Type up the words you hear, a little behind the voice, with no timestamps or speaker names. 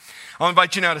I'll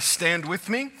invite you now to stand with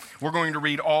me. We're going to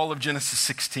read all of Genesis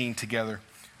 16 together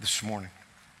this morning.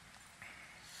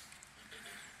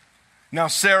 Now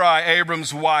Sarai,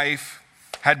 Abram's wife,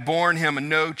 had borne him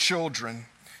no children.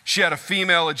 She had a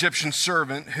female Egyptian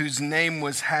servant whose name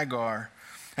was Hagar.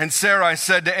 And Sarai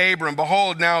said to Abram,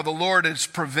 "Behold, now the Lord has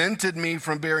prevented me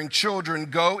from bearing children.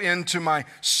 Go in to my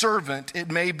servant. It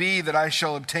may be that I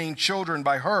shall obtain children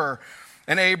by her."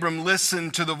 And Abram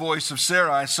listened to the voice of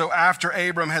Sarai. So after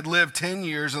Abram had lived 10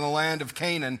 years in the land of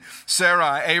Canaan,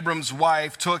 Sarai, Abram's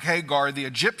wife, took Hagar the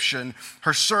Egyptian,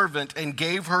 her servant, and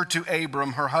gave her to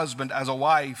Abram, her husband, as a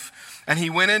wife. And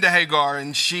he went into Hagar,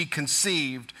 and she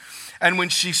conceived. And when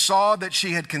she saw that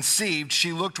she had conceived,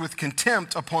 she looked with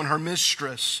contempt upon her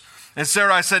mistress. And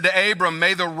Sarai said to Abram,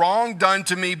 "May the wrong done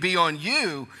to me be on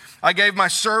you. I gave my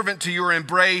servant to your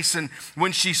embrace, and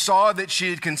when she saw that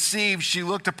she had conceived, she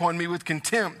looked upon me with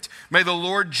contempt. May the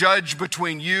Lord judge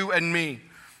between you and me."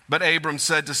 But Abram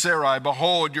said to Sarai,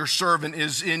 "Behold, your servant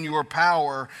is in your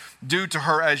power. Do to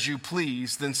her as you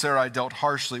please." Then Sarai dealt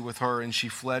harshly with her, and she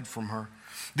fled from her.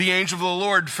 The angel of the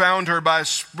Lord found her by a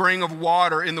spring of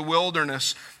water in the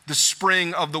wilderness, the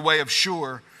spring of the way of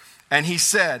Shur. And he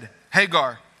said,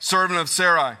 "Hagar, servant of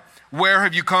Sarai, where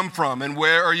have you come from, and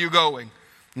where are you going?"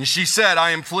 And she said, "I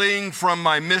am fleeing from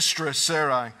my mistress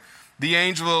Sarai." The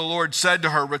angel of the Lord said to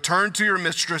her, "Return to your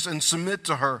mistress and submit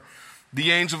to her."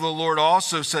 The angel of the Lord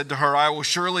also said to her, "I will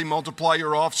surely multiply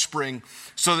your offspring,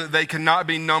 so that they cannot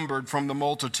be numbered from the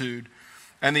multitude."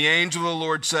 And the angel of the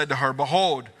Lord said to her,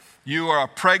 "Behold, you are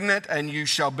pregnant, and you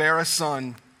shall bear a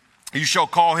son. You shall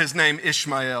call his name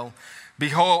Ishmael.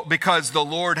 Behold, because the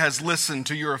Lord has listened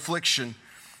to your affliction.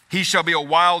 He shall be a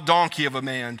wild donkey of a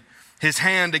man, his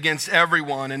hand against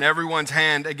everyone, and everyone's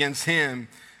hand against him,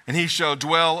 and he shall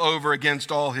dwell over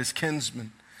against all his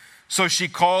kinsmen." So she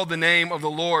called the name of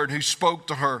the Lord who spoke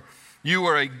to her, "You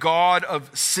are a God of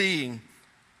seeing."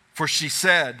 For she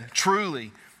said,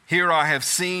 "Truly, here I have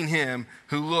seen him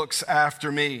who looks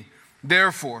after me."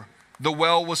 Therefore, the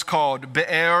well was called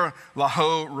Be'er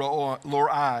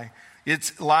Lahai.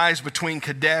 It lies between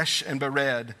Kadesh and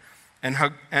Bered.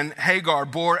 And Hagar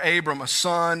bore Abram a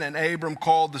son, and Abram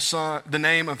called the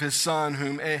name of his son,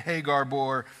 whom Hagar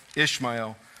bore,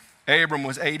 Ishmael. Abram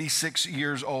was 86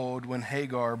 years old when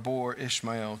Hagar bore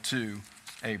Ishmael to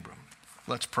Abram.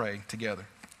 Let's pray together.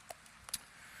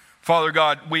 Father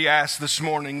God, we ask this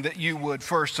morning that you would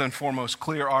first and foremost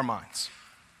clear our minds.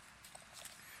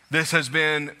 This has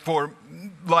been, for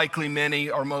likely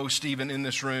many or most even in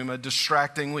this room, a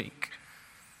distracting week.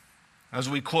 As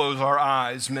we close our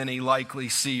eyes, many likely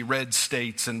see red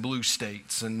states and blue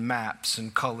states and maps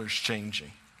and colors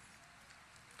changing.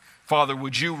 Father,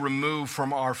 would you remove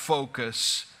from our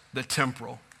focus the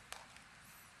temporal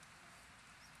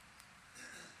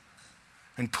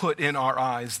and put in our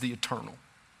eyes the eternal?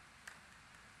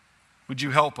 Would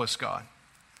you help us, God,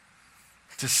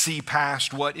 to see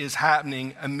past what is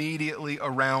happening immediately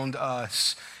around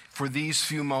us for these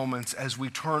few moments as we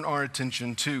turn our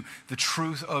attention to the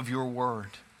truth of your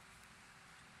word.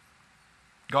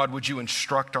 God, would you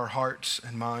instruct our hearts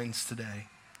and minds today?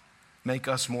 Make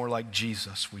us more like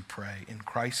Jesus, we pray. In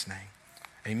Christ's name,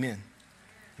 amen.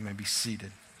 You may be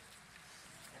seated.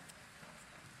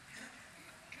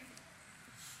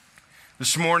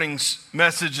 This morning's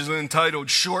message is entitled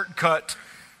Shortcut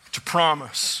to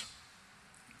Promise.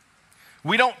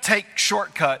 We don't take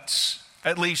shortcuts,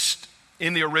 at least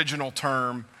in the original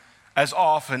term, as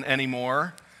often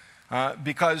anymore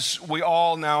because we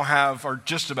all now have, or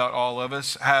just about all of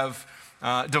us, have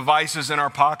devices in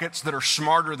our pockets that are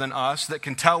smarter than us that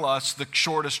can tell us the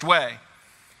shortest way.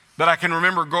 But I can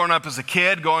remember growing up as a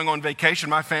kid, going on vacation.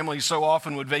 My family so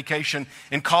often would vacation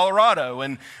in Colorado.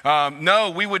 And no,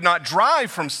 we would not fly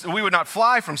from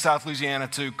South Louisiana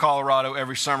to Colorado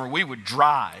every summer. We would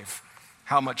drive.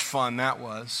 How much fun that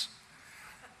was.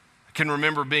 I can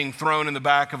remember being thrown in the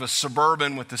back of a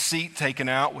Suburban with the seat taken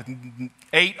out with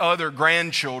 8 other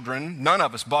grandchildren. None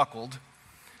of us buckled.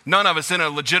 None of us in a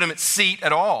legitimate seat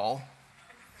at all.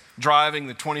 Driving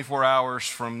the 24 hours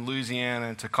from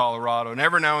Louisiana to Colorado. And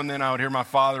every now and then I would hear my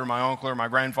father or my uncle or my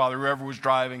grandfather, whoever was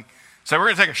driving, say, "We're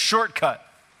going to take a shortcut."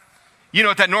 You know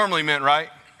what that normally meant, right?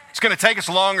 It's going to take us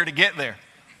longer to get there.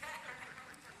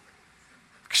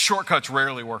 Shortcuts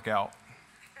rarely work out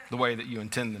the way that you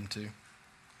intend them to.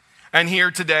 And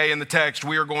here today in the text,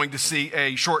 we are going to see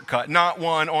a shortcut, not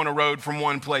one on a road from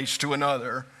one place to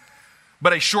another,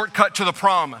 but a shortcut to the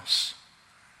promise.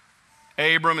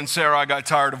 Abram and Sarai got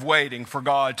tired of waiting for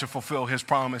God to fulfill his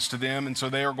promise to them, and so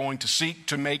they are going to seek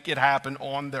to make it happen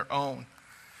on their own.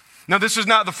 Now, this is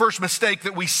not the first mistake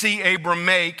that we see Abram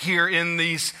make here in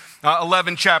these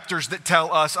 11 chapters that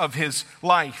tell us of his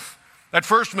life. That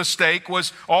first mistake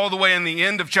was all the way in the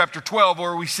end of chapter 12,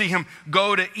 where we see him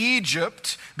go to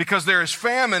Egypt because there is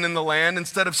famine in the land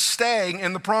instead of staying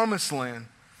in the promised land.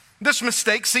 This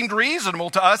mistake seemed reasonable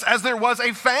to us as there was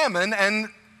a famine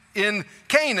in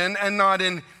Canaan and not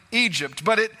in Egypt,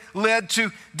 but it led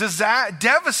to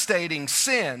devastating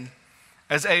sin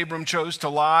as Abram chose to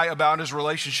lie about his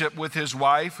relationship with his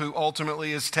wife, who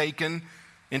ultimately is taken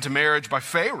into marriage by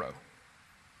Pharaoh.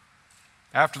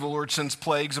 After the Lord sends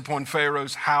plagues upon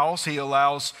Pharaoh's house, he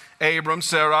allows Abram,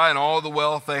 Sarai, and all the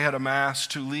wealth they had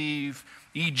amassed to leave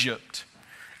Egypt.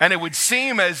 And it would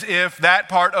seem as if that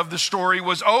part of the story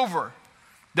was over,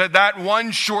 that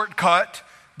one shortcut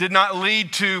did not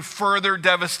lead to further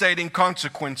devastating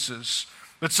consequences.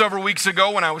 But several weeks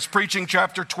ago when I was preaching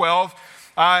chapter 12,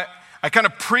 I kind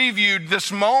of previewed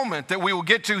this moment that we will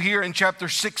get to here in chapter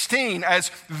 16 as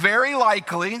very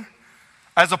likely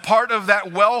as a part of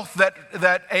that wealth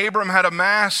that Abram had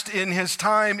amassed in his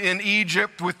time in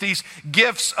Egypt with these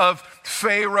gifts of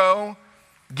Pharaoh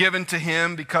given to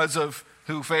him because of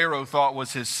who Pharaoh thought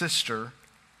was his sister,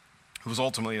 who was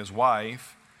ultimately his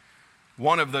wife.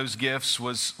 One of those gifts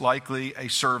was likely a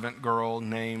servant girl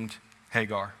named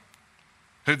Hagar,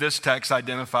 who this text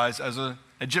identifies as an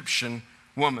Egyptian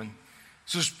woman.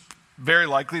 This is very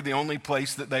likely the only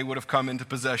place that they would have come into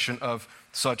possession of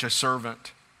such a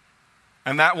servant.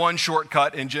 And that one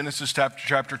shortcut in Genesis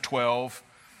chapter 12,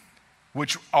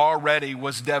 which already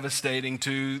was devastating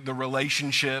to the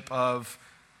relationship of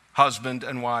husband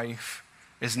and wife,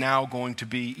 is now going to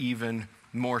be even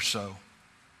more so,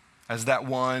 as that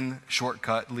one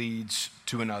shortcut leads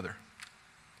to another.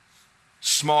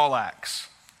 Small acts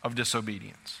of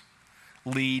disobedience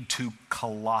lead to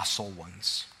colossal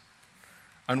ones.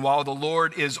 And while the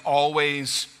Lord is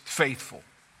always faithful,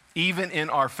 even in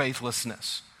our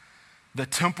faithlessness, the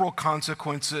temporal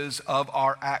consequences of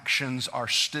our actions are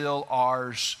still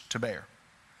ours to bear.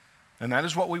 And that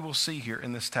is what we will see here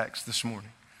in this text this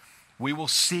morning. We will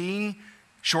see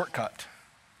shortcut,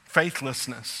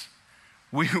 faithlessness.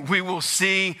 We will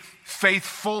see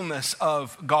faithfulness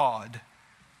of God,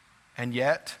 and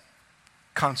yet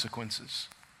consequences.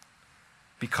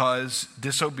 Because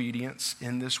disobedience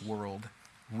in this world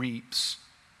reaps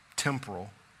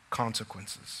temporal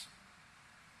consequences.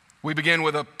 We begin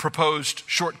with a proposed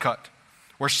shortcut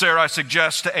where Sarai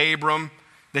suggests to Abram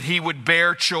that he would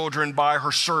bear children by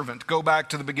her servant. Go back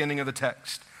to the beginning of the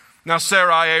text. Now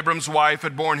Sarai, Abram's wife,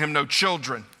 had borne him no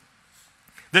children.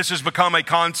 This has become a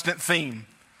constant theme.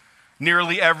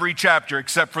 Nearly every chapter,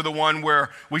 except for the one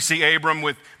where we see Abram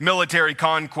with military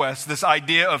conquest, this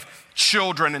idea of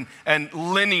children and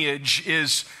lineage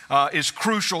is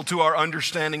crucial to our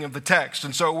understanding of the text.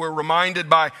 And so we're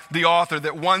reminded by the author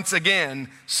that once again,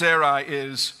 Sarai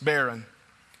is barren.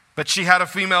 But she had a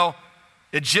female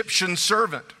Egyptian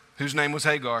servant whose name was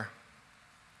Hagar.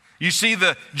 You see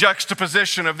the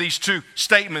juxtaposition of these two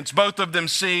statements, both of them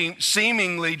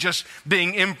seemingly just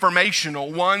being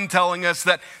informational. One telling us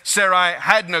that Sarai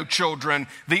had no children,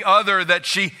 the other that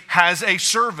she has a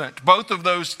servant. Both of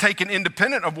those taken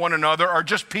independent of one another are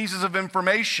just pieces of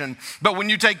information. But when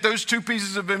you take those two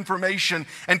pieces of information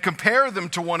and compare them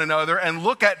to one another and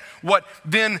look at what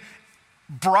then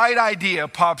bright idea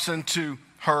pops into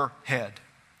her head.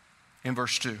 In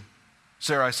verse 2.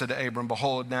 Sarai said to Abram,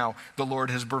 "Behold, now the Lord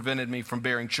has prevented me from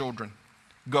bearing children.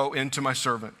 Go into my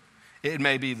servant. It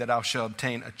may be that I shall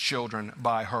obtain a children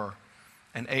by her."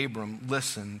 And Abram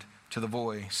listened to the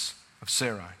voice of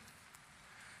Sarai.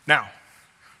 Now,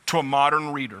 to a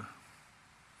modern reader,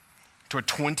 to a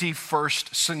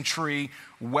 21st century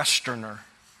Westerner,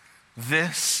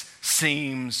 this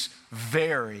seems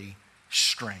very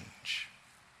strange.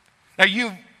 Now,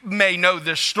 you may know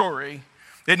this story.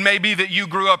 It may be that you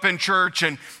grew up in church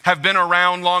and have been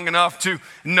around long enough to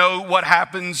know what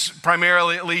happens,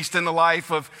 primarily at least in the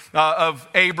life of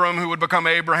Abram, who would become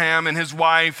Abraham, and his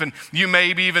wife. And you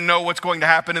maybe even know what's going to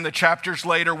happen in the chapters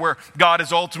later where God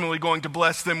is ultimately going to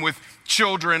bless them with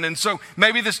children. And so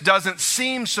maybe this doesn't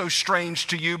seem so strange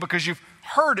to you because you've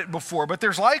heard it before. But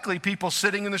there's likely people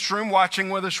sitting in this room watching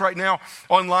with us right now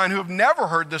online who have never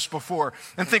heard this before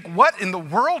and think, what in the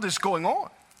world is going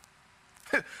on?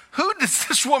 Who does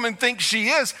this woman think she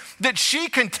is that she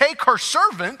can take her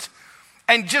servant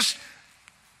and just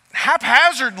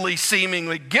haphazardly,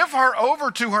 seemingly, give her over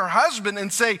to her husband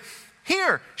and say,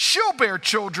 here, she'll bear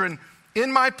children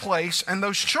in my place and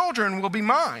those children will be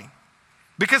mine?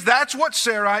 Because that's what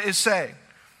Sarai is saying.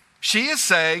 She is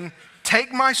saying,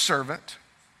 take my servant,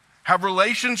 have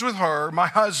relations with her, my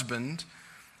husband,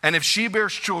 And if she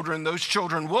bears children, those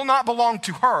children will not belong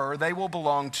to her, they will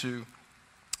belong to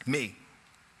me.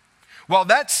 While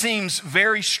that seems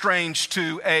very strange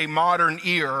to a modern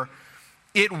ear,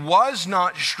 it was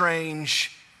not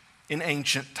strange in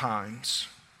ancient times.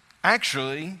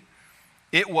 Actually,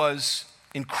 it was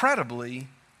incredibly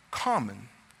common.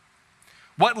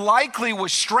 What likely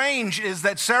was strange is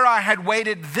that Sarai had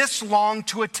waited this long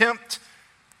to attempt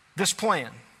this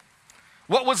plan.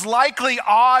 What was likely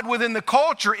odd within the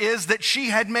culture is that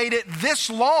she had made it this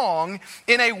long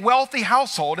in a wealthy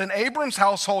household. And Abram's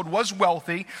household was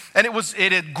wealthy, and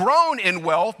it had grown in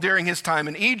wealth during his time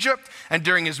in Egypt and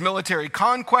during his military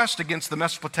conquest against the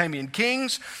Mesopotamian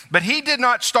kings. But he did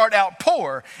not start out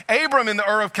poor. Abram in the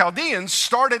Ur of Chaldeans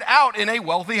started out in a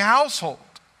wealthy household.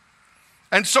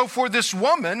 And so for this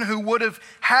woman who would have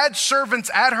had servants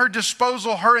at her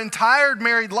disposal her entire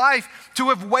married life to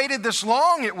have waited this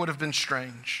long, it would have been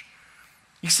strange.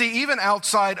 You see, even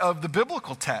outside of the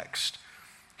biblical text,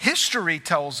 history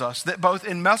tells us that both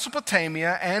in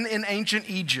Mesopotamia and in ancient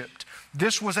Egypt,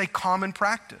 this was a common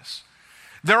practice.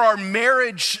 There are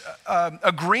marriage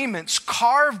agreements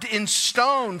carved in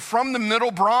stone from the Middle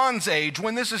Bronze Age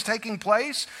when this is taking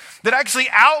place that actually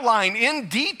outline in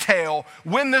detail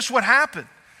when this would happen,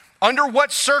 under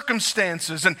what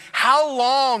circumstances, and how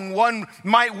long one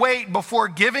might wait before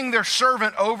giving their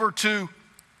servant over to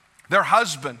their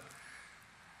husband.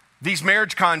 These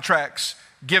marriage contracts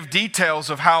give details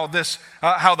of how the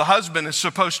husband is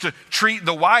supposed to treat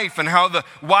the wife and how the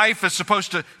wife is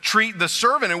supposed to treat the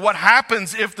servant and what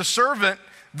happens if the servant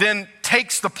then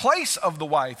takes the place of the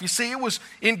wife. You see, it was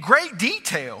in great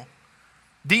detail.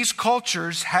 These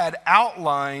cultures had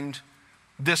outlined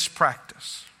this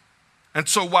practice. And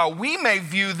so while we may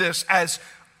view this as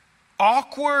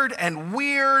awkward and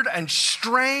weird and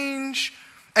strange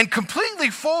and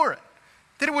completely foreign,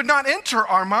 that it would not enter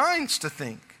our minds to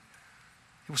think.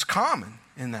 It was common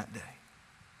in that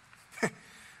day.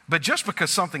 But just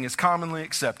because something is commonly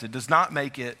accepted does not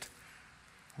make it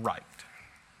right.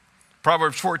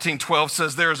 Proverbs 14:12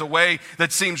 says, there is a way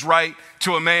that seems right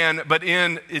to a man, but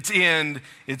in its end,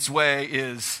 its way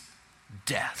is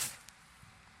death.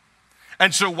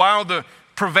 And so while the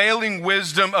prevailing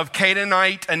wisdom of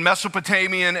Canaanite and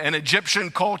Mesopotamian and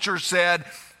Egyptian culture said,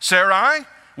 Sarai,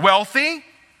 wealthy,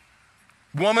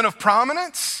 woman of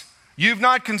prominence, you've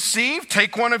not conceived,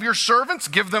 take one of your servants,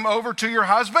 give them over to your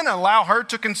husband, and allow her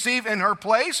to conceive in her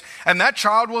place, and that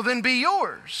child will then be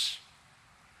yours.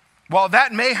 While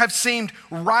that may have seemed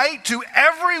right to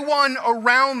everyone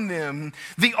around them,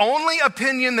 the only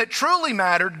opinion that truly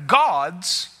mattered,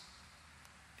 God's,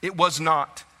 it was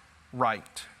not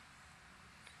right.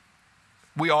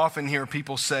 We often hear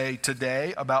people say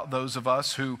today about those of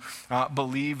us who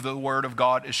believe the word of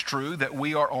God is true, that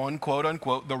we are on, quote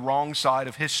unquote, the wrong side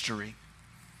of history.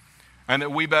 And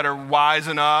that we better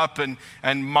wisen up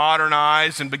and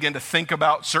modernize and begin to think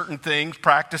about certain things,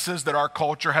 practices that our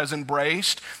culture has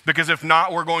embraced, because if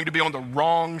not, we're going to be on the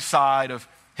wrong side of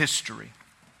history.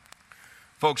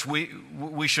 Folks, we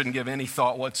shouldn't give any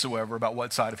thought whatsoever about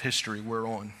what side of history we're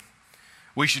on.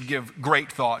 We should give great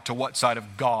thought to what side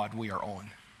of God we are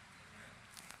on.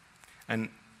 And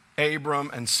Abram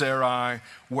and Sarai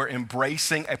were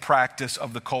embracing a practice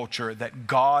of the culture that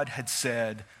God had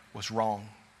said was wrong,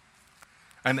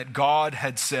 and that God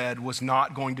had said was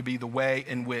not going to be the way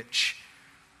in which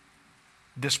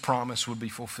this promise would be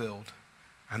fulfilled.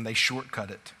 And they shortcut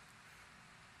it.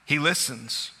 He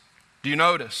listens. Do you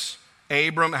notice?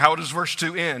 Abram, how does verse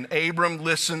 2 end? Abram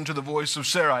listened to the voice of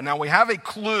Sarai. Now we have a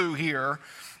clue here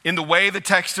in the way the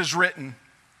text is written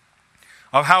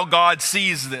of how God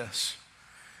sees this.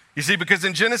 You see, because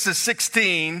in Genesis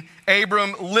 16,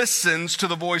 Abram listens to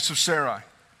the voice of Sarai.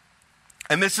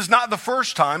 And this is not the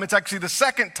first time, it's actually the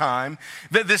second time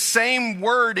that this same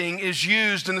wording is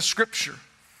used in the scripture.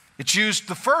 It's used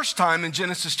the first time in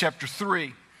Genesis chapter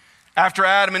 3. After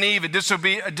Adam and Eve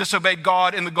had disobeyed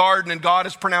God in the garden and God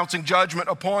is pronouncing judgment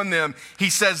upon them, he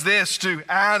says this to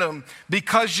Adam,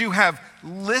 because you have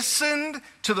listened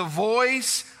to the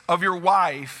voice of your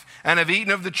wife and have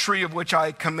eaten of the tree of which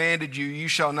I commanded you, you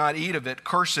shall not eat of it.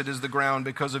 Cursed is the ground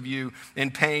because of you. In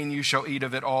pain you shall eat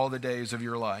of it all the days of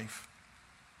your life.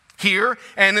 Here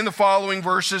and in the following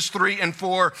verses 3 and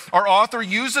 4, our author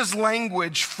uses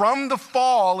language from the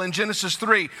fall in Genesis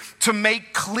 3 to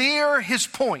make clear his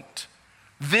point.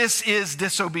 This is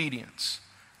disobedience.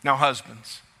 Now,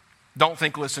 husbands, don't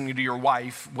think listening to your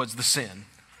wife was the sin.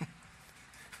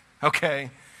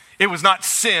 Okay? It was not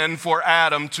sin for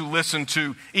Adam to listen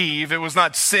to Eve. It was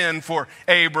not sin for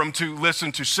Abram to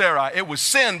listen to Sarai. It was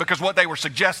sin because what they were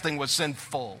suggesting was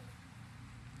sinful.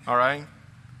 All right?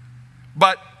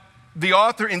 But the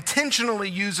author intentionally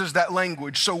uses that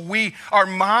language. So our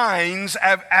minds,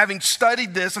 having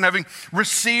studied this and having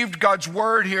received God's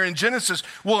word here in Genesis,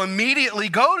 will immediately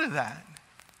go to that.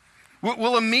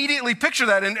 We'll immediately picture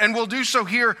that, and we'll do so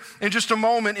here in just a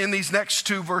moment in these next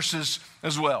two verses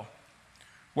as well,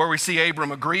 where we see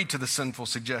Abram agree to the sinful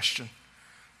suggestion.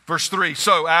 Verse 3,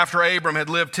 so after Abram had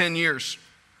lived 10 years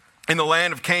in the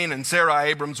land of Canaan,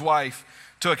 Sarai, Abram's wife,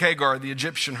 took Hagar, the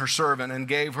Egyptian, her servant, and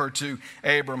gave her to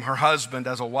Abram, her husband,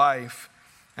 as a wife.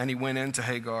 And he went into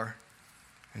Hagar,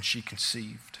 and she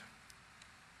conceived.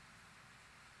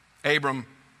 Abram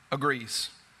agrees.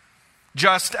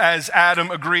 Just as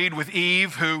Adam agreed with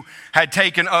Eve, who had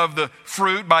taken of the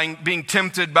fruit by being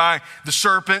tempted by the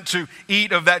serpent to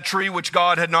eat of that tree which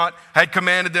God had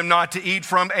commanded them not to eat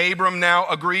from, Abram now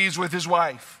agrees with his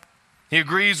wife. He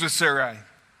agrees with Sarai.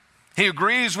 He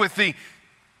agrees with the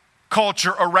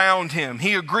culture around him.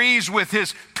 He agrees with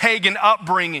his pagan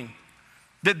upbringing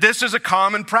that this is a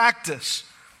common practice.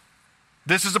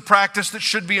 This is a practice that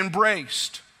should be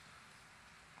embraced.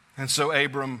 And so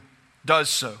Abram does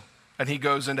so. And he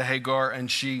goes into Hagar and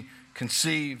she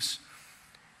conceives.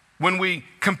 When we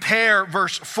compare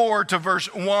verse 4 to verse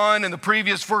 1 and the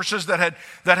previous verses that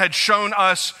had shown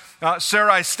us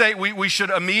Sarai's state, we should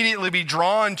immediately be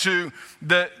drawn to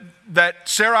that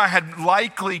Sarai had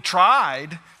likely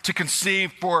tried to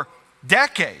conceive for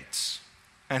decades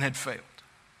and had failed.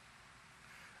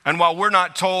 And while we're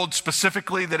not told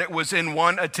specifically that it was in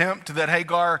one attempt that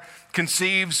Hagar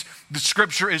conceives, the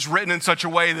scripture is written in such a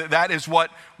way that that is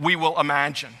what we will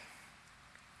imagine.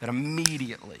 That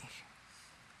immediately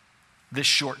this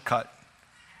shortcut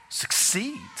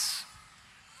succeeds.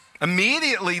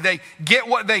 Immediately they get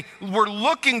what they were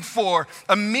looking for.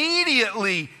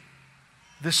 Immediately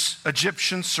this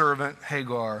Egyptian servant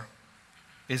Hagar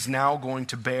is now going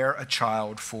to bear a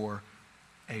child for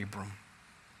Abram.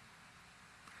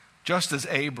 Just as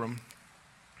Abram,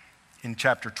 in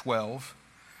chapter 12,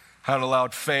 had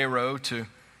allowed Pharaoh to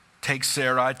take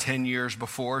Sarai 10 years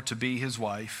before to be his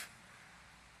wife,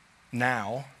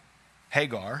 now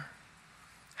Hagar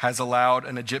has allowed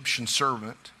an Egyptian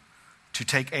servant to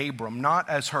take Abram, not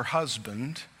as her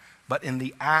husband, but in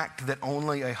the act that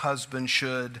only a husband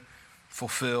should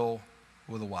fulfill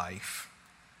with a wife.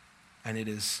 And it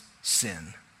is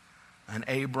sin. And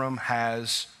Abram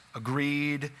has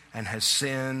agreed and has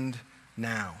sinned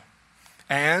now.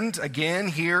 And again,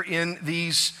 here in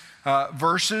these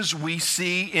verses, we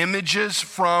see images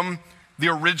from the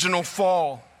original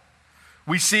fall.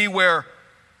 We see where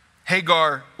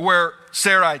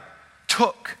Sarai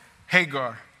took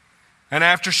Hagar. And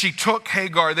after she took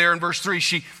Hagar, there in verse 3,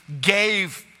 she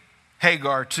gave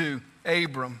Hagar to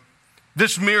Abram.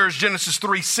 This mirrors Genesis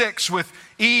 3:6 with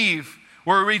Eve,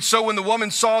 where we read, so when the woman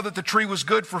saw that the tree was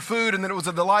good for food and that it was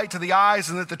a delight to the eyes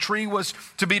and that the tree was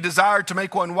to be desired to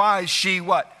make one wise, she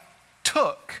what?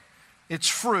 Took its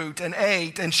fruit and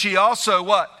ate. And she also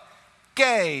what?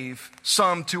 Gave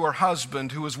some to her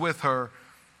husband who was with her,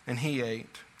 and he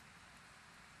ate.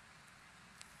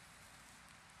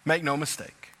 Make no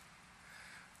mistake.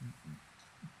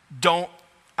 Don't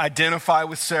identify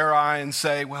with Sarai and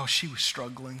say, well, she was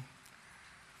struggling.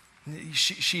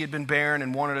 She had been barren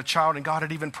and wanted a child, and God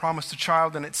had even promised a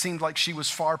child, and it seemed like she was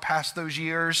far past those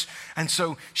years, and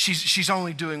so she's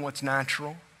only doing what's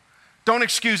natural. Don't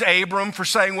excuse Abram for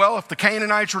saying, well, if the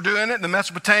Canaanites were doing it, and the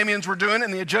Mesopotamians were doing it,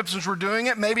 and the Egyptians were doing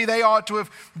it, maybe they ought to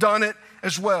have done it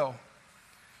as well.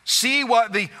 See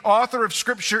what the author of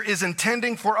Scripture is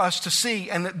intending for us to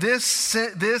see, and that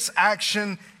this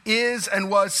action is and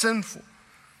was sinful.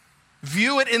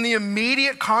 View it in the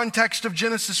immediate context of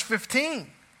Genesis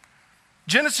 15.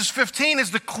 Genesis 15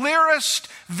 is the clearest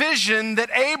vision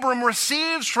that Abram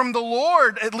receives from the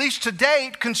Lord, at least to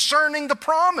date, concerning the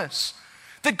promise.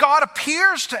 That God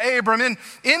appears to Abram in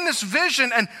this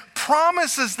vision and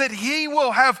promises that he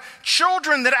will have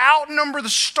children that outnumber the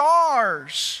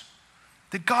stars.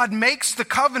 That God makes the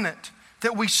covenant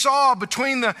that we saw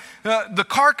between the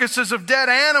carcasses of dead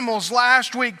animals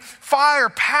last week, fire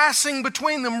passing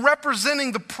between them,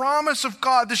 representing the promise of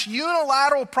God, this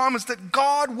unilateral promise that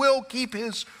God will keep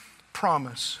his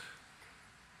promise.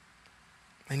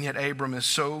 And yet Abram is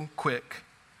so quick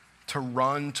to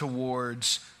run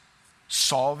towards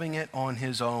solving it on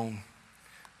his own,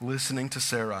 listening to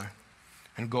Sarai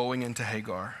and going into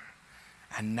Hagar.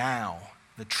 And now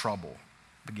the trouble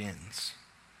begins.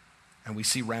 And we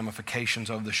see ramifications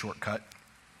of the shortcut.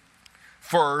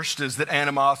 First is that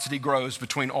animosity grows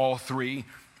between all three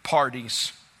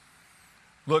parties.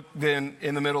 Look then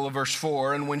in the middle of verse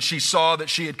 4, and when she saw that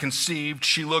she had conceived,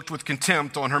 she looked with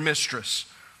contempt on her mistress.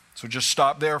 So just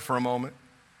stop there for a moment.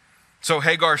 So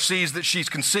Hagar sees that she's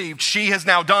conceived. She has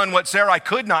now done what Sarai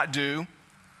could not do.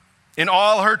 In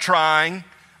all her trying,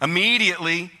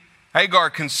 immediately Hagar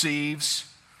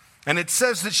conceives. And it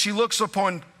says that she looks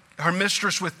upon her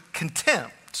mistress with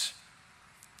contempt.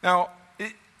 Now,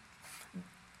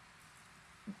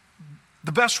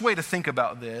 the best way to think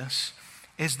about this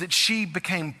is that she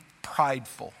became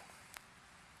prideful.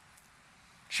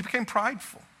 She became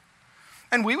prideful.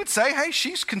 And we would say, hey,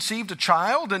 she's conceived a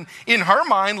child, and in her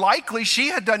mind, likely she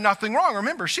had done nothing wrong.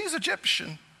 Remember, she's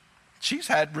Egyptian. She's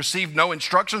had received no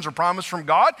instructions or promise from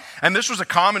God, and this was a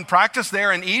common practice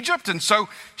there in Egypt, and so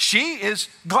she is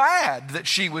glad that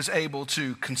she was able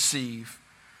to conceive.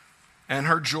 And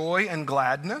her joy and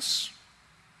gladness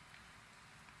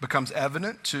becomes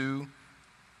evident to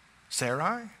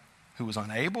Sarai, who was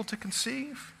unable to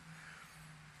conceive.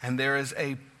 And there is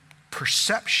a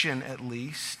perception, at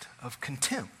least, of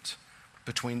contempt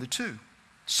between the two.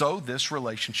 So this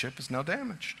relationship is now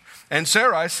damaged. And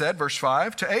Sarai said, verse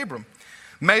 5, to Abram,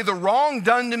 may the wrong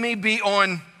done to me be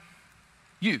on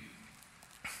you.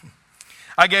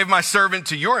 I gave my servant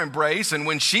to your embrace, and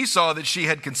when she saw that she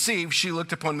had conceived, she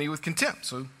looked upon me with contempt.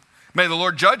 So may the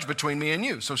Lord judge between me and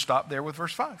you. So stop there with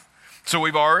verse 5. So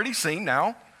we've already seen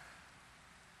now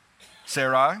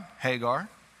Sarai, Hagar,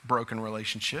 broken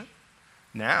relationship.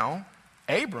 Now,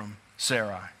 Abram,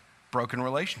 Sarai, broken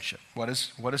relationship. What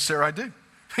does Sarai do?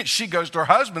 She goes to her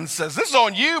husband and says, this is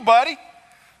on you, buddy.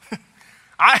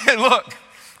 Look,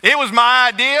 it was my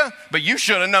idea, but you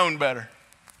should have known better.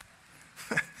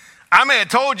 I may have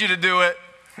told you to do it,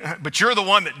 but you're the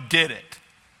one that did it,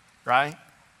 right?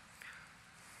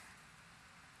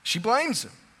 She blames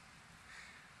him.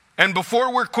 And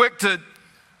before we're quick to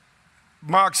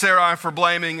mock Sarai for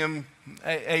blaming him,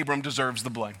 Abram deserves the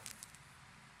blame.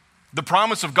 The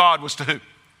promise of God was to who?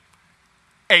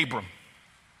 Abram.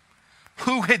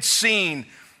 Who had seen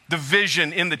the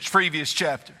vision in the previous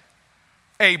chapter?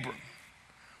 Abram.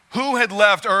 Who had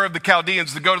left Ur of the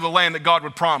Chaldeans to go to the land that God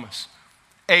would promise?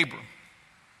 Abram.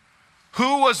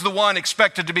 Who was the one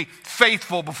expected to be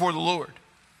faithful before the Lord?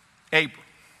 Abram.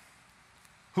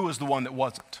 Who was the one that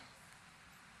wasn't?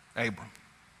 Abram.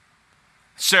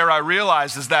 Sarai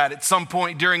realizes that at some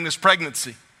point during this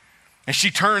pregnancy, and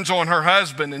she turns on her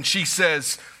husband and she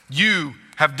says, you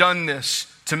have done this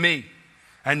to me,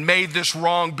 and may this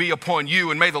wrong be upon you,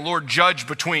 and may the Lord judge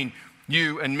between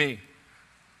you and me.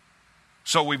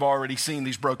 So we've already seen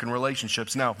these broken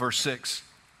relationships. Now, verse 6,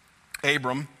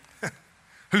 Abram,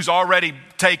 who's already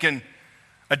taken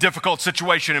a difficult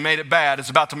situation and made it bad, is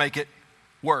about to make it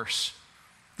worse.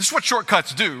 This is what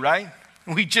shortcuts do, right?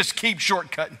 We just keep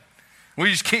shortcutting. We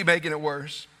just keep making it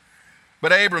worse.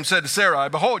 But Abram said to Sarai,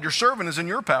 behold, your servant is in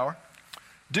your power.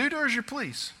 Do to her as you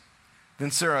please.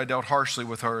 Then Sarai dealt harshly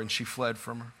with her, and she fled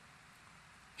from her.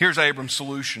 Here's Abram's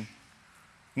solution.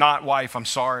 Not, wife, I'm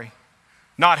sorry.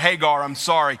 Not, Hagar, I'm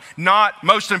sorry. Not,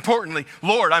 most importantly,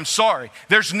 Lord, I'm sorry.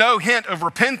 There's no hint of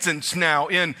repentance now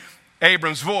in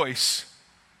Abram's voice.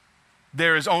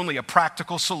 There is only a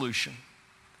practical solution.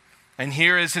 And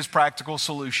here is his practical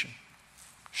solution.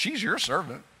 She's your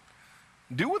servant.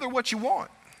 Do with her what you want.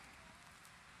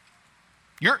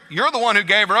 You're the one who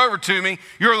gave her over to me.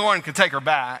 You're the one who can take her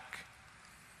back.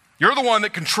 You're the one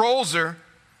that controls her.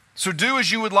 So do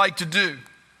as you would like to do.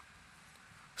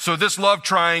 So this love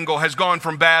triangle has gone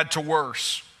from bad to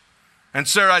worse. And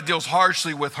Sarai deals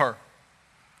harshly with her.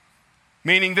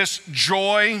 Meaning this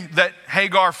joy that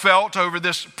Hagar felt over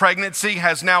this pregnancy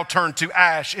has now turned to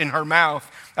ash in her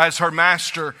mouth as her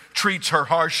master treats her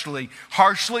harshly.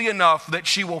 Harshly enough that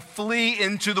she will flee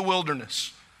into the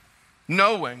wilderness,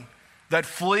 knowing that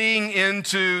fleeing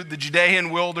into the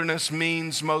Judean wilderness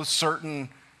means most certain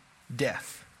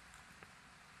death.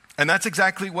 And that's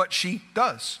exactly what she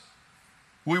does.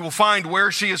 We will find where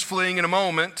she is fleeing in a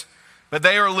moment, but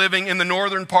they are living in the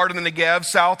northern part of the Negev,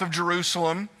 south of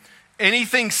Jerusalem.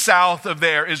 Anything south of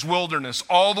there is wilderness,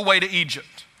 all the way to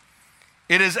Egypt.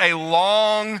 It is a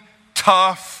long,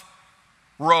 tough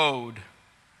road,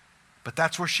 but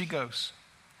that's where she goes.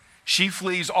 She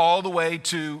flees all the way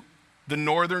to the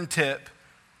northern tip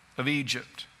of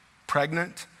Egypt,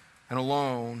 pregnant and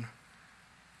alone,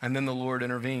 and then the Lord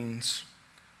intervenes.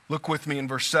 Look with me in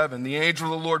verse 7. The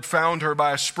angel of the Lord found her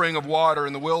by a spring of water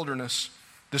in the wilderness,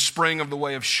 the spring of the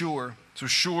way of Shur. So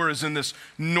Shur is in this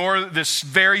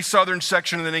very southern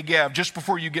section of the Negev, just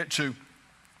before you get to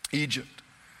Egypt.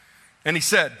 And he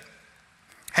said,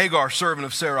 Hagar, servant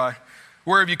of Sarai,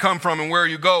 where have you come from and where are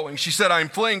you going? She said, I am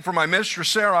fleeing from my mistress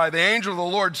Sarai. The angel of the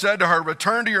Lord said to her,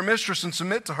 return to your mistress and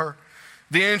submit to her.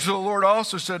 The angel of the Lord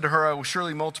also said to her, I will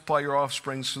surely multiply your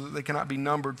offspring so that they cannot be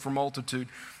numbered for multitude.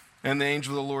 And the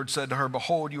angel of the Lord said to her,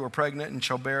 behold, you are pregnant and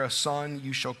shall bear a son.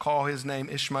 You shall call his name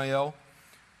Ishmael,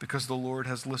 because the Lord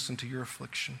has listened to your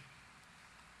affliction.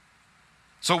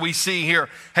 So we see here,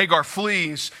 Hagar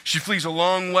flees. She flees a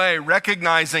long way,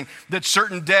 recognizing that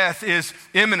certain death is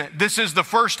imminent. This is the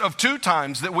first of 2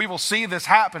 times that we will see this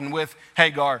happen with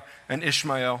Hagar and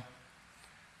Ishmael,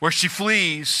 where she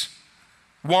flees,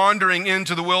 wandering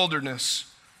into the wilderness,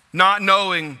 not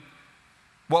knowing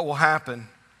what will happen.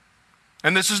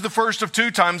 And this is the first of 2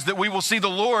 times that we will see the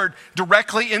Lord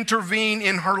directly intervene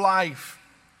in her life.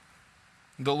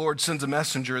 The Lord sends a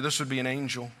messenger. This would be an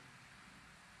angel.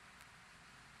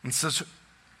 And says,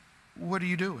 what are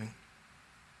you doing?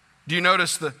 Do you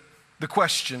notice the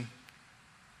question?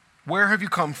 Where have you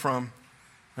come from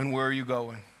and where are you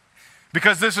going?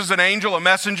 Because this is an angel, a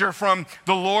messenger from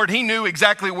the Lord. He knew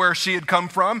exactly where she had come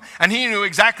from, and he knew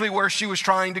exactly where she was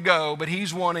trying to go, but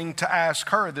he's wanting to ask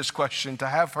her this question, to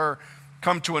have her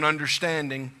come to an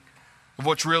understanding of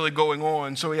what's really going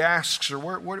on. So he asks her,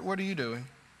 what are you doing?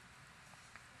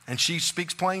 And she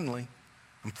speaks plainly,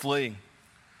 I'm fleeing.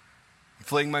 I'm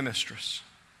fleeing my mistress.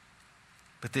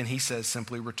 But then he says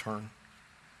simply, return.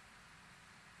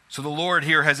 So the Lord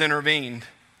here has intervened.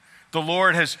 The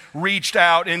Lord has reached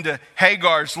out into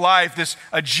Hagar's life, this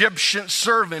Egyptian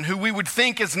servant who we would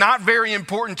think is not very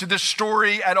important to this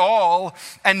story at all,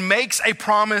 and makes a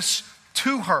promise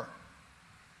to her.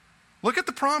 Look at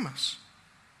the promise.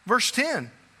 Verse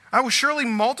 10, I will surely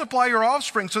multiply your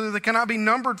offspring so that they cannot be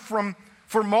numbered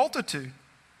for multitude.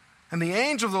 And the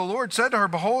angel of the Lord said to her,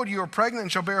 behold, you are pregnant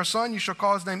and shall bear a son. You shall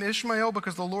call his name Ishmael,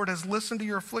 because the Lord has listened to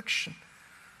your affliction.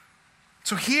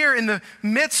 So here in the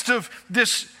midst of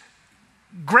this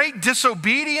great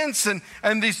disobedience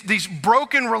and these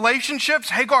broken relationships,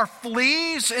 Hagar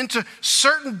flees into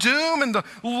certain doom, and the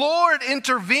Lord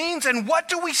intervenes. And what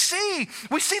do we see?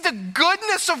 We see the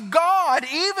goodness of God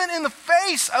even in the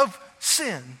face of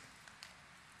sin.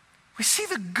 We see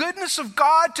the goodness of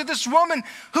God to this woman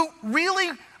who really,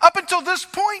 up until this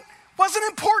point, wasn't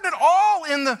important at all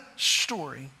in the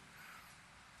story.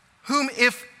 Whom,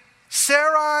 if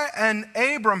Sarai and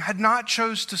Abram had not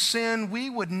chose to sin, we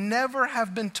would never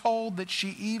have been told that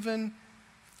she even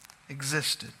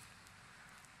existed.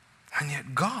 And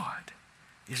yet God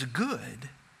is good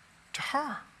to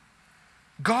her.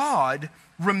 God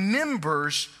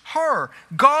remembers her.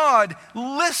 God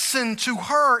listened to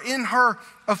her in her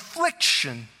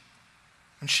affliction.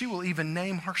 And she will even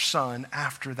name her son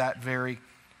after that very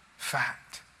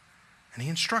fact. And he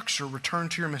instructs her, return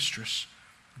to your mistress.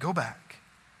 Go back.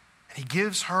 And he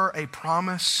gives her a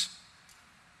promise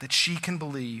that she can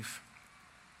believe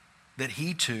that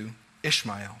he too,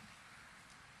 Ishmael,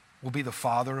 will be the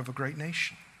father of a great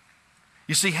nation.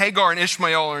 You see, Hagar and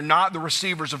Ishmael are not the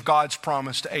receivers of God's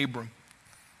promise to Abram.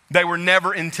 They were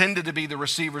never intended to be the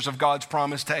receivers of God's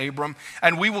promise to Abram.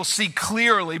 And we will see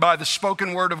clearly by the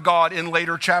spoken word of God in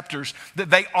later chapters that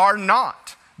they are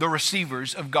not the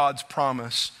receivers of God's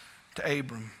promise to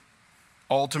Abram.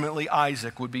 Ultimately,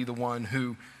 Isaac would be the one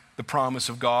who the promise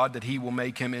of God that he will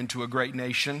make him into a great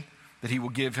nation, that he will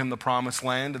give him the promised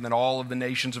land, and that all of the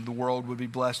nations of the world would be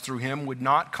blessed through him, would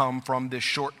not come from this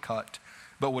shortcut,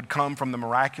 but would come from the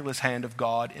miraculous hand of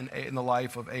God in the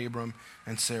life of Abram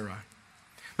and Sarai.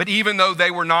 But even though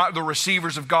they were not the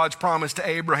receivers of God's promise to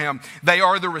Abraham, they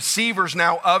are the receivers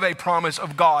now of a promise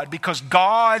of God, because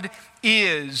God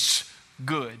is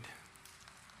good.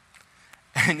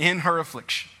 And in her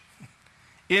affliction,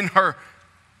 in her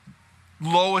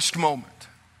lowest moment,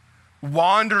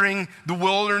 wandering the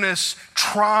wilderness,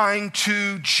 trying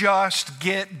to just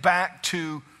get back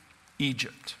to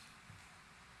Egypt,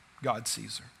 God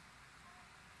sees her.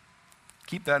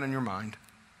 Keep that in your mind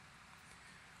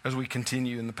as we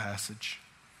continue in the passage,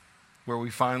 where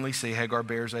we finally see Hagar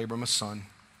bears Abram a son,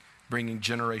 bringing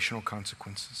generational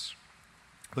consequences.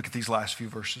 Look at these last few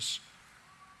verses.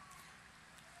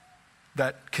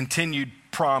 That continued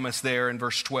promise there in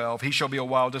verse 12. He shall be a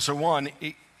wild donkey. So one,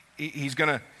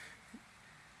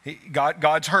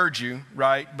 God's heard you,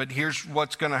 right? But here's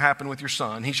what's going to happen with your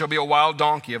son. He shall be a wild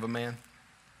donkey of a man.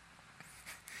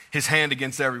 His hand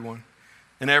against everyone,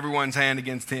 and everyone's hand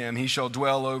against him. He shall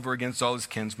dwell over against all his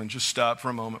kinsmen. Just stop for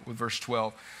a moment with verse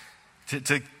 12.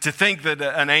 To think that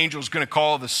an angel is going to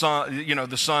call the son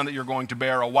that you're going to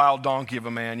bear a wild donkey of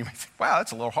a man, you may think, wow,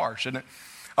 that's a little harsh, isn't it?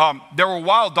 There were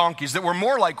wild donkeys that were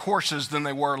more like horses than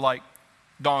they were like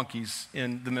donkeys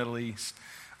in the Middle East.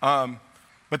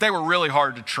 But they were really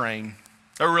hard to train.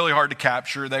 They were really hard to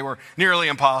capture. They were nearly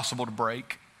impossible to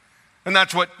break. And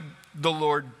that's what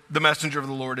the messenger of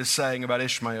the Lord is saying about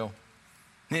Ishmael.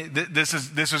 This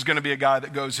is going to be a guy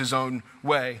that goes his own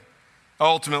way.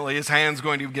 Ultimately, his hand's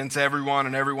going to be against everyone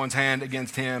and everyone's hand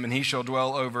against him, and he shall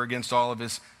dwell over against all of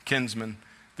his kinsmen.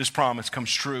 This promise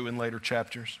comes true in later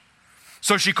chapters.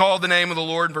 So she called the name of the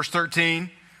Lord, verse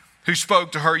 13, who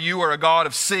spoke to her, "You are a God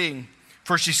of seeing."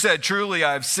 For she said, "Truly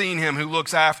I have seen him who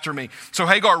looks after me." So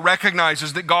Hagar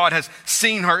recognizes that God has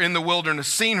seen her in the wilderness,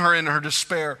 seen her in her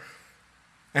despair,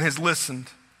 and has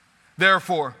listened.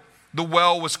 Therefore, the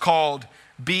well was called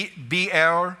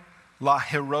Be'er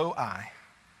Lahiroi.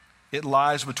 It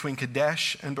lies between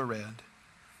Kadesh and Bered.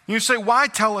 You say, why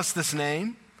tell us this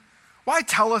name? Why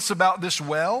tell us about this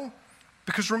well?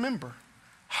 Because remember,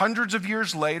 hundreds of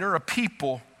years later, a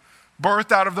people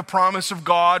birthed out of the promise of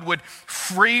God would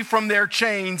free from their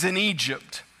chains in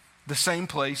Egypt, the same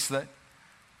place that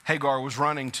Hagar was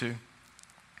running to.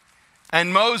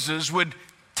 And Moses would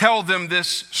tell them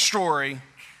this story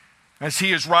as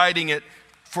he is writing it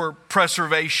for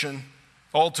preservation,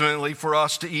 ultimately for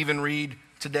us to even read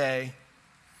today.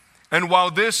 And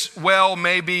while this well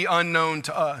may be unknown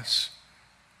to us,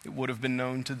 it would have been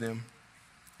known to them.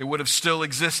 It would have still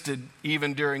existed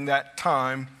even during that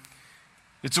time.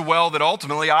 It's a well that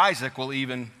ultimately Isaac will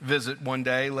even visit one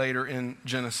day later in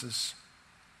Genesis.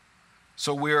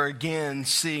 So we're again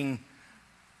seeing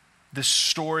this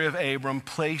story of Abram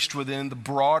placed within the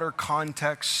broader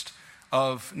context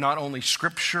of not only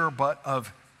Scripture but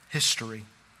of history.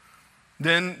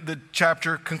 Then the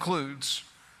chapter concludes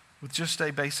with just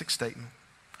a basic statement.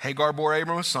 Hagar bore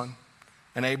Abram a son,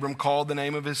 and Abram called the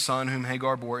name of his son whom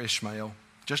Hagar bore Ishmael,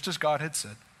 just as God had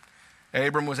said.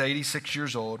 Abram was 86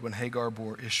 years old when Hagar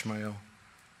bore Ishmael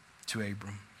to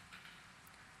Abram.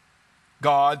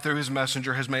 God, through his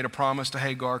messenger, has made a promise to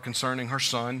Hagar concerning her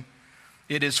son.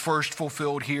 It is first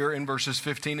fulfilled here in verses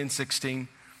 15 and 16,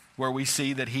 where we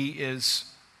see that he is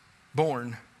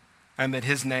born and that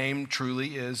his name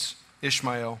truly is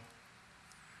Ishmael.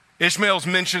 Ishmael's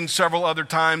mentioned several other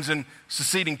times in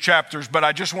succeeding chapters, but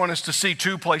I just want us to see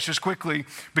two places quickly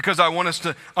because I want us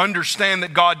to understand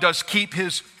that God does keep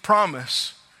his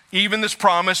promise. Even this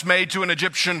promise made to an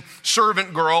Egyptian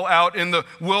servant girl out in the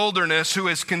wilderness who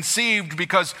is conceived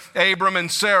because Abram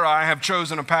and Sarai have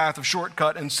chosen a path of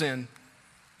shortcut and sin.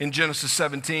 In Genesis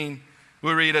 17,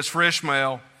 we read, "As for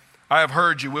Ishmael, I have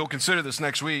heard you." We'll consider this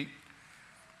next week.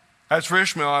 "As for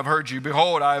Ishmael, I have heard you.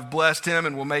 Behold, I have blessed him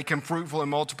and will make him fruitful and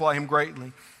multiply him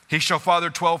greatly. He shall father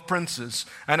 12 princes,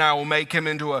 and I will make him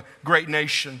into a great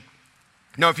nation."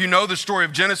 Now, if you know the story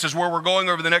of Genesis, where we're going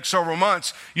over the next several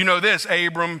months, you know this.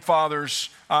 Abram fathers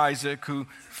Isaac, who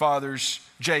fathers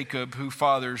Jacob, who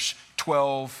fathers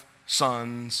 12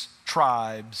 sons,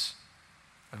 tribes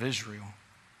of Israel.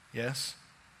 Yes?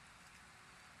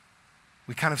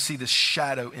 We kind of see this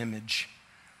shadow image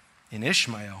in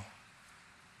Ishmael,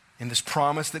 in this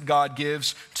promise that God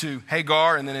gives to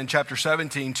Hagar, and then in chapter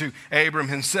 17 to Abram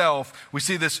himself. We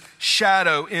see this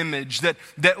shadow image that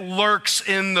lurks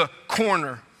in the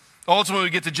corner. Ultimately, we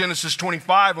get to Genesis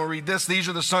 25 and we read this. "These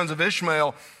are the sons of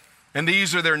Ishmael, and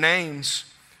these are their names.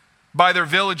 By their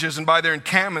villages and by their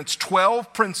encampments,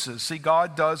 12 princes." See,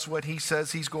 God does what he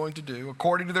says he's going to do,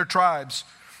 according to their tribes.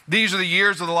 "These are the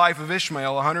years of the life of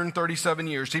Ishmael, 137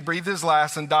 years. He breathed his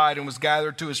last and died and was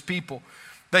gathered to his people.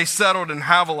 They settled in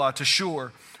Havilah to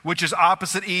Shur, which is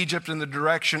opposite Egypt in the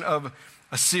direction of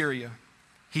Assyria.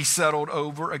 He settled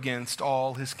over against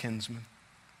all his kinsmen."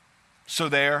 So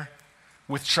there,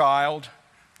 with child,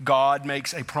 God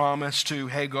makes a promise to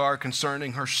Hagar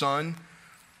concerning her son.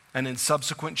 And in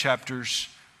subsequent chapters,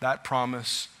 that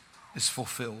promise is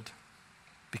fulfilled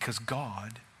because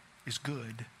God is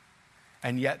good.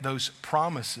 And yet those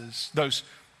promises,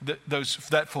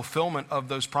 that fulfillment of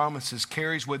those promises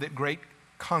carries with it great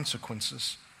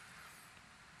consequences.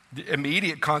 The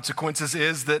immediate consequences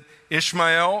is that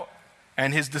Ishmael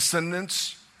and his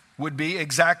descendants would be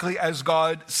exactly as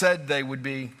God said they would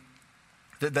be,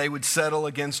 that they would settle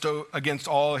against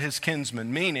all his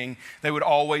kinsmen, meaning they would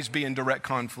always be in direct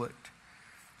conflict.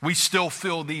 We still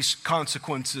feel these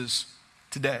consequences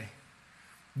today.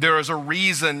 There is a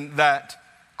reason that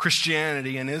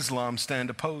Christianity and Islam stand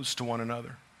opposed to one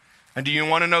another. And do you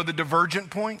want to know the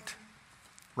divergent point?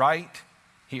 Right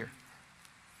here.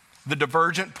 The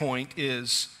divergent point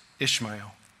is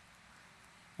Ishmael.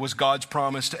 Was God's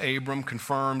promise to Abram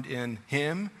confirmed in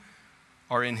him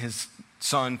or in his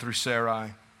son through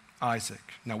Sarai,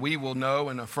 Isaac? Now we will know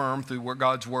and affirm through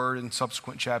God's word in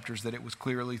subsequent chapters that it was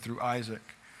clearly through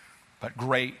Isaac. But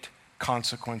great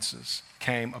consequences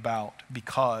came about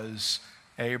because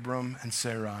Abram and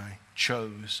Sarai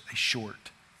chose a short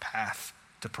path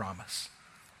to promise.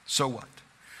 So what?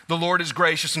 The Lord is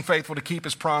gracious and faithful to keep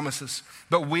his promises,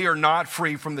 but we are not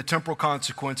free from the temporal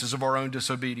consequences of our own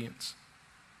disobedience.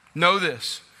 Know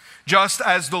this, Just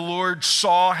as the Lord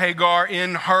saw Hagar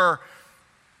in her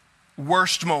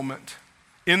worst moment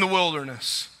in the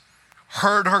wilderness,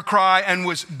 heard her cry and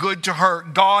was good to her,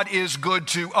 God is good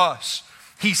to us.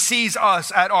 He sees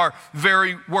us at our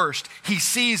very worst. He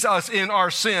sees us in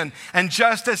our sin. And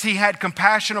just as he had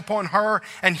compassion upon her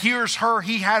and hears her,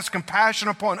 he has compassion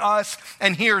upon us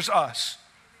and hears us.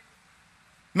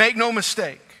 Make no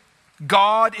mistake,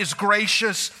 God is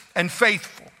gracious and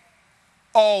faithful,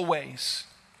 always.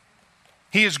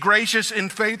 He is gracious and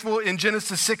faithful in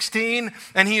Genesis 16,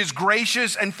 and he is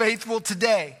gracious and faithful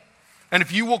today. And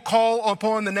if you will call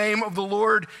upon the name of the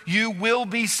Lord, you will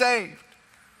be saved.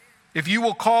 If you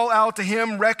will call out to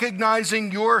him,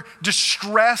 recognizing your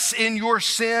distress in your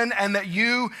sin and that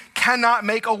you cannot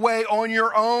make a way on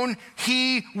your own,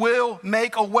 he will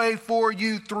make a way for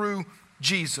you through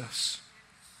Jesus.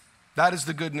 That is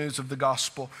the good news of the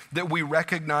gospel that we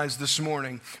recognize this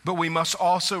morning. But we must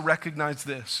also recognize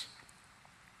this.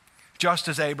 Just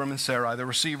as Abram and Sarai, the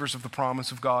receivers of the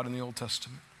promise of God in the Old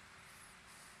Testament,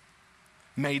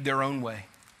 made their own way,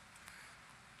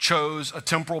 chose a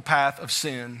temporal path of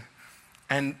sin,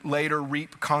 and later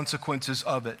reap consequences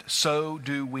of it, so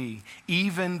do we,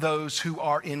 even those who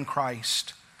are in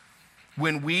Christ.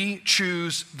 When we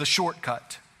choose the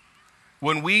shortcut,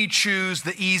 when we choose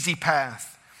the easy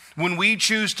path, when we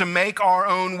choose to make our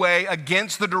own way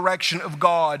against the direction of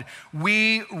God,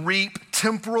 we reap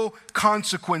temporal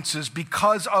consequences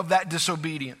because of that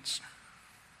disobedience.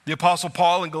 The Apostle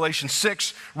Paul in Galatians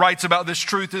 6 writes about this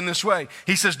truth in this way.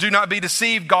 He says, "Do not be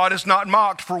deceived, God is not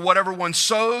mocked, for whatever one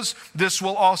sows, this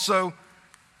will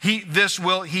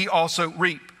he also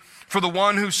reap. For the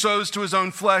one who sows to his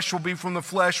own flesh will be from the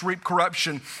flesh reap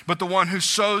corruption, but the one who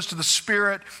sows to the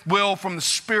Spirit will from the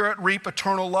Spirit reap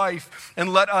eternal life.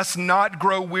 And let us not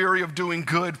grow weary of doing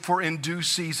good, for in due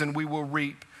season we will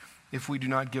reap if we do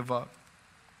not give up."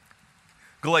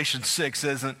 Galatians 6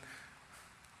 isn't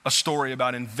a story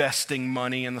about investing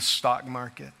money in the stock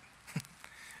market.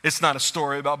 It's not a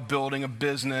story about building a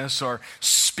business or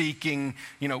speaking,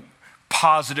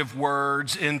 positive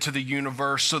words into the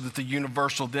universe so that the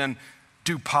universe will then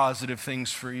do positive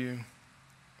things for you.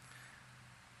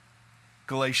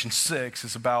 Galatians 6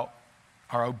 is about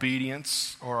our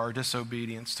obedience or our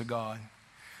disobedience to God.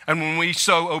 And when we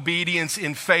sow obedience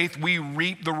in faith, we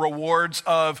reap the rewards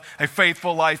of a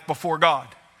faithful life before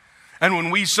God. And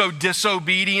when we sow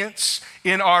disobedience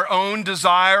in our own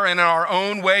desire and in our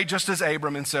own way, just as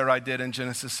Abram and Sarai did in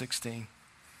Genesis 16,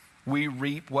 we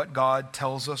reap what God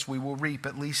tells us we will reap,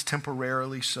 at least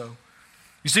temporarily so.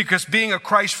 You see, because being a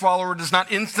Christ follower does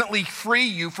not instantly free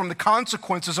you from the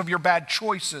consequences of your bad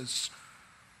choices.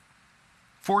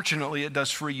 Fortunately, it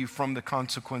does free you from the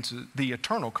consequences, the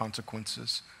eternal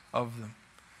consequences of them.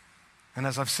 And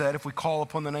as I've said, if we call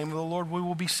upon the name of the Lord, we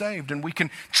will be saved. And we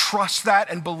can trust that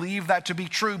and believe that to be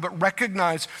true, but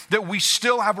recognize that we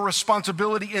still have a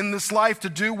responsibility in this life to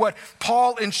do what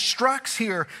Paul instructs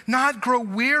here, not grow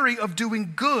weary of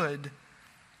doing good,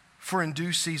 for in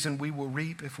due season we will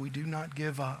reap if we do not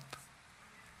give up.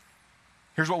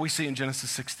 Here's what we see in Genesis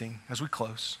 16 as we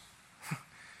close.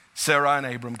 Sarah and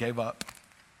Abram gave up.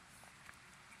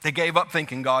 They gave up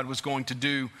thinking God was going to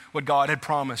do what God had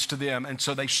promised to them, and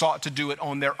so they sought to do it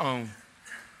on their own.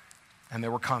 And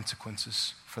there were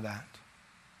consequences for that.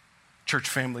 Church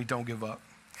family, don't give up.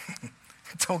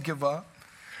 Don't give up.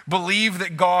 Believe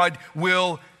that God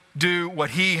will do what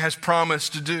he has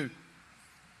promised to do.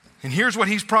 And here's what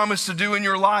he's promised to do in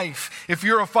your life. If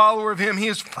you're a follower of him, he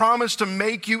has promised to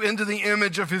make you into the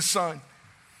image of his Son.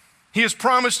 He has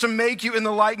promised to make you in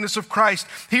the likeness of Christ.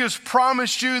 He has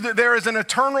promised you that there is an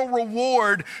eternal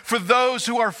reward for those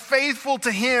who are faithful to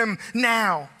him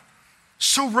now.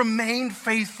 So remain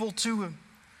faithful to him,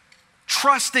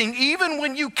 trusting even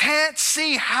when you can't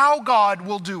see how God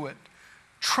will do it,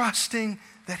 trusting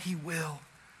that he will,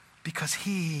 because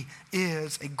he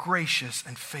is a gracious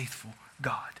and faithful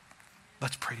God.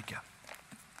 Let's pray together.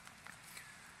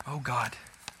 Oh God,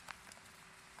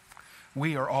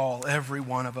 we are all, every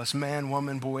one of us, man,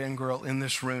 woman, boy, and girl in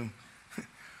this room,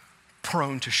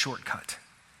 prone to shortcut.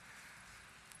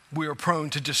 We are prone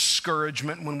to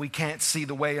discouragement when we can't see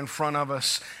the way in front of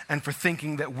us and for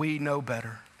thinking that we know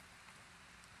better.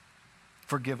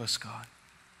 Forgive us, God.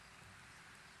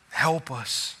 Help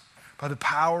us by the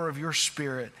power of your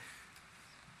Spirit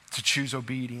to choose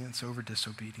obedience over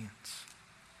disobedience,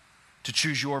 to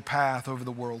choose your path over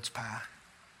the world's path.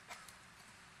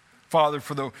 Father,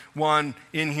 for the one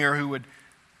in here who would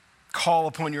call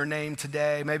upon your name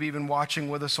today, maybe even watching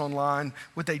with us online,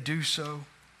 would they do so?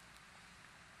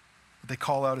 Would they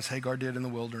call out as Hagar did in the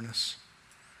wilderness?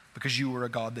 Because you are a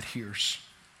God that hears,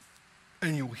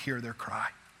 and you will hear their cry.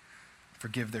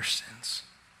 Forgive their sins.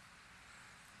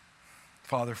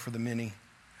 Father, for the many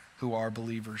who are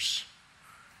believers,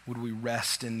 would we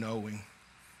rest in knowing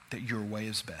that your way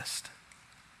is best.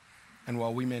 And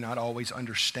while we may not always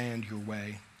understand your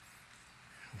way,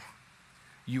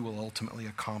 you will ultimately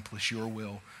accomplish your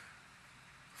will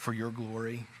for your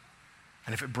glory.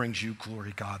 And if it brings you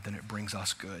glory, God, then it brings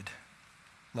us good.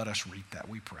 Let us reap that,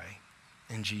 we pray.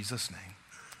 In Jesus' name,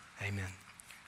 amen.